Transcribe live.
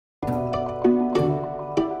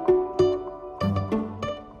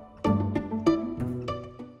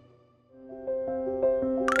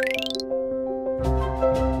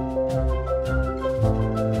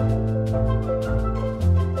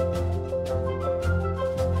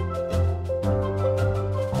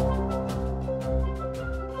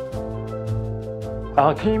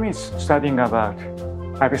Our team is studying about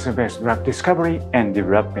iPS-based drug discovery and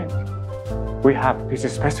development. We have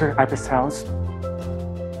disease-specific iPS cells.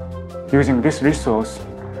 Using this resource,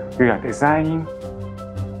 we are designing,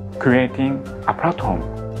 creating a platform,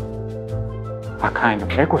 a kind of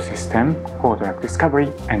ecosystem for drug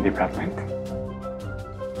discovery and development.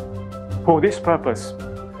 For this purpose,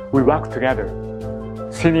 we work together.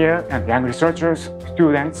 Senior and young researchers,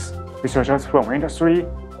 students, researchers from industry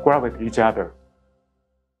collaborate with each other.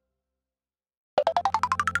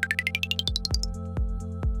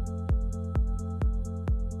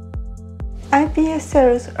 iPS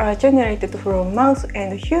cells are generated from mouse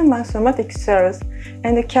and human somatic cells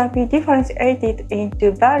and can be differentiated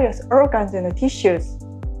into various organs and tissues.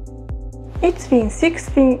 It's been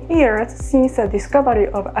 16 years since the discovery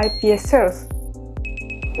of iPS cells.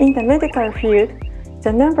 In the medical field,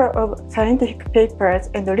 the number of scientific papers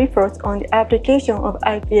and reports on the application of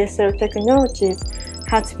iPS cell technologies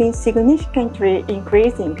has been significantly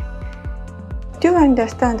increasing. To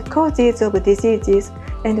understand causes of diseases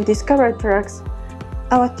and discover drugs,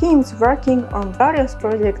 our team is working on various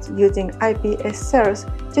projects using iPS cells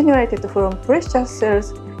generated from precious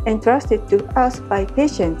cells entrusted to us by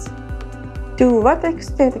patients. To what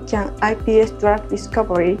extent can iPS drug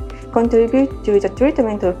discovery contribute to the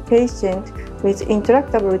treatment of patients with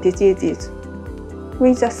intractable diseases?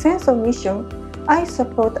 With a sense of mission, I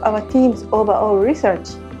support our team's overall research.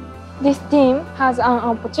 This team has an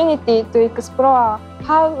opportunity to explore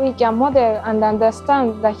how we can model and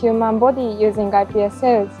understand the human body using iPS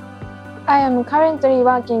cells. I am currently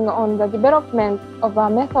working on the development of a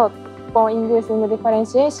method for inducing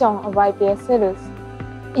differentiation of iPS cells.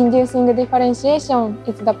 Inducing differentiation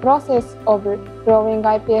is the process of growing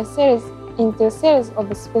iPS cells into cells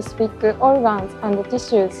of specific organs and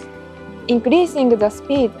tissues. Increasing the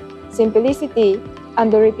speed, simplicity,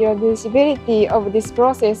 and reproducibility of this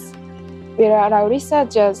process will allow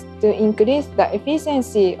researchers to increase the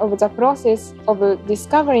efficiency of the process of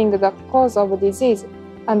discovering the cause of disease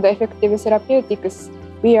and effective therapeutics.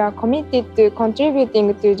 We are committed to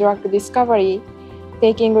contributing to drug discovery,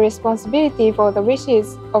 taking responsibility for the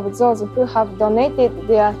wishes of those who have donated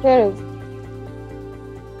their cells.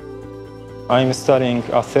 I'm studying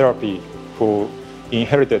a therapy for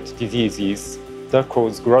inherited diseases that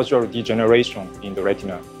cause gradual degeneration in the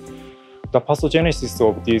retina. The pathogenesis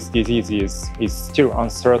of these diseases is still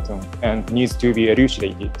uncertain and needs to be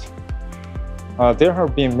elucidated. There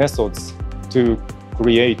have been methods to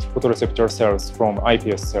create photoreceptor cells from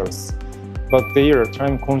iPS cells, but they are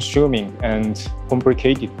time-consuming and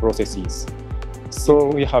complicated processes. So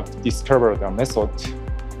we have discovered a method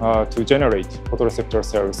to generate photoreceptor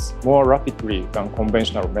cells more rapidly than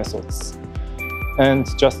conventional methods, and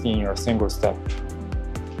just in a single step.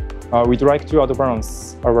 We'd like to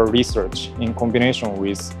advance our research in combination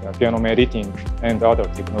with genome editing and other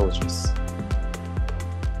technologies.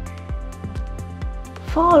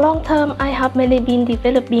 For a long time, I have mainly been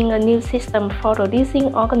developing a new system for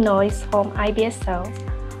producing organoids from iPS cells.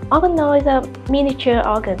 Organoids are miniature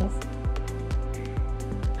organs.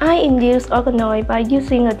 I induce organoid by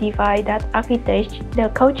using a device that architects the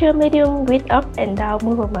culture medium with up and down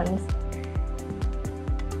movements.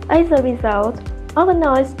 As a result,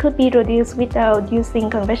 organoids could be produced without using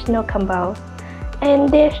conventional compounds, and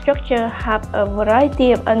their structure have a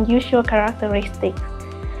variety of unusual characteristics.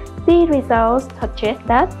 These results suggest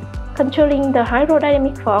that controlling the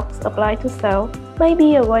hydrodynamic force applied to cells may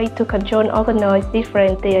be a way to control organoids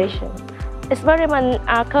differentiation. Experiments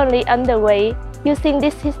are currently underway using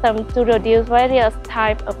this system to produce various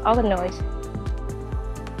types of organoids.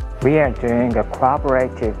 We are doing a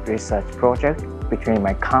collaborative research project between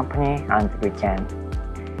my company and Weekend.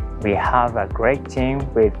 We have a great team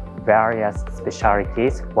with various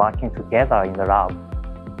specialties working together in the lab.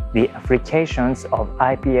 The applications of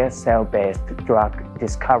iPS cell-based drug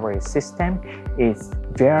discovery system is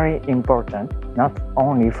very important not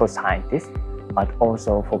only for scientists, but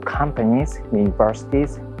also for companies,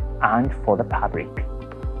 universities, and for the public.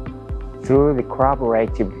 Through the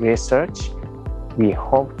collaborative research, we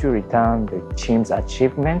hope to return the team's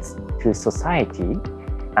achievements to society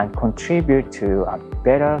and contribute to a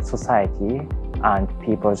better society and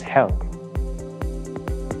people's health.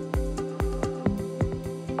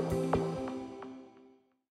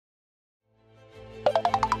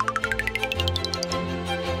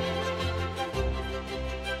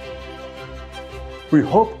 We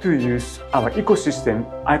hope to use our ecosystem,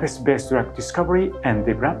 iPS-based drug discovery and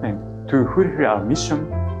development to fulfill our mission,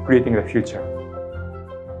 creating the future.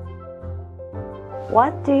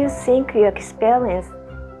 What do you think you experience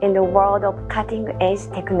in the world of cutting-edge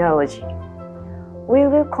technology? we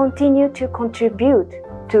will continue to contribute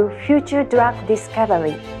to future drug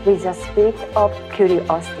discovery with the spirit of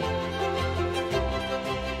curiosity.